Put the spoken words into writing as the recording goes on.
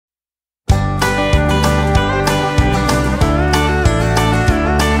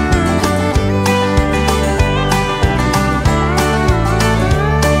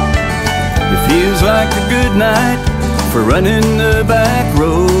Feels like a good night for running the back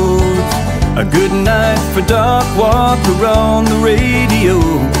roads, a good night for dark walk around the radio.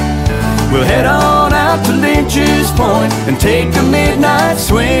 We'll head on out to Lynch's Point and take a midnight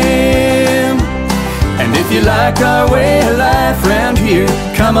swim. And if you like our way of life round here,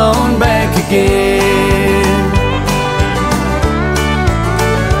 come on back again.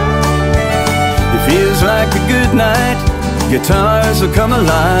 It feels like a good night, guitars will come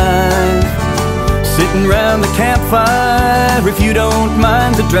alive, sitting round the campfire if you don't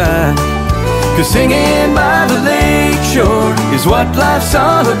mind the drive. 'Cause singing by the lake shore is what life's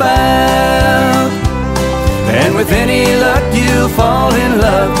all about. And with any luck you'll fall in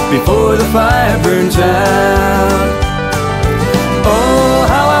love before the fire burns out. Oh,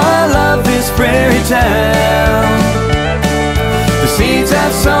 how I love this prairie town. The seeds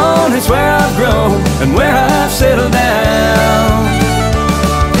I've sown is where I've grown and where I've settled down.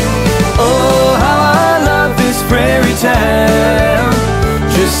 Oh, how I love this prairie town.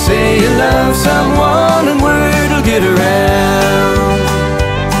 Just say you love someone and word will get around.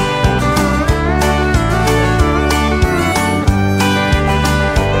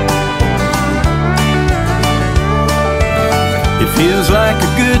 It feels like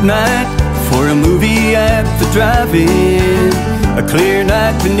a good night for a movie at the drive-in, a clear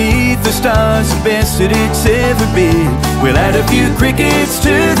night beneath the stars, the best that it's ever been. We'll add a few crickets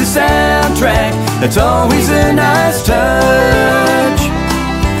to the soundtrack, that's always a nice touch.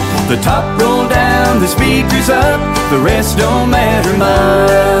 The top roll down, the speakers up, the rest don't matter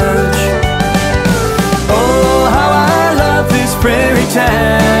much. Oh, how I love this prairie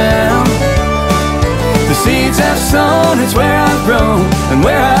town. The seeds I've sown is where I've grown and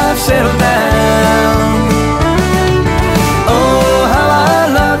where I've settled down. Oh, how I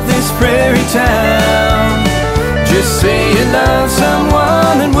love this prairie town. Just say you love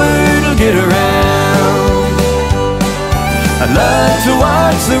someone and word will get around. I love to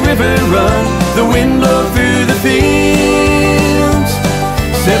watch the river run, the wind blow through the fields.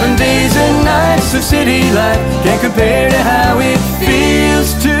 7 days and nights of city life can't compare to how it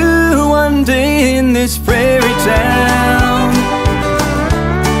feels to one day in this prairie town.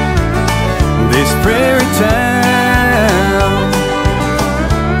 This prairie town.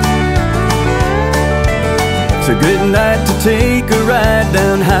 It's a good night to take a ride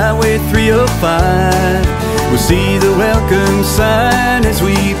down Highway 305. We'll see the welcome sign as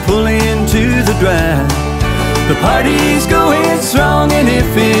we pull into the drive. The party's going strong, and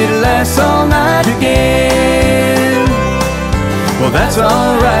if it lasts all night again, well, that's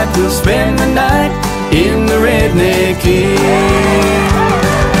alright, we'll spend the night in the Redneck Inn.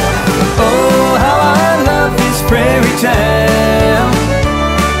 Oh, how I love this prairie town.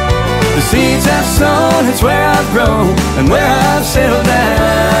 The seeds I've sown, it's where I've grown and where I've settled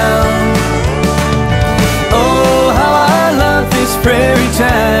down. Oh, how I love this prairie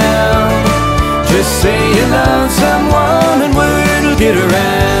town. Just say you love someone and word will get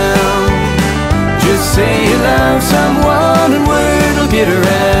around. Just say you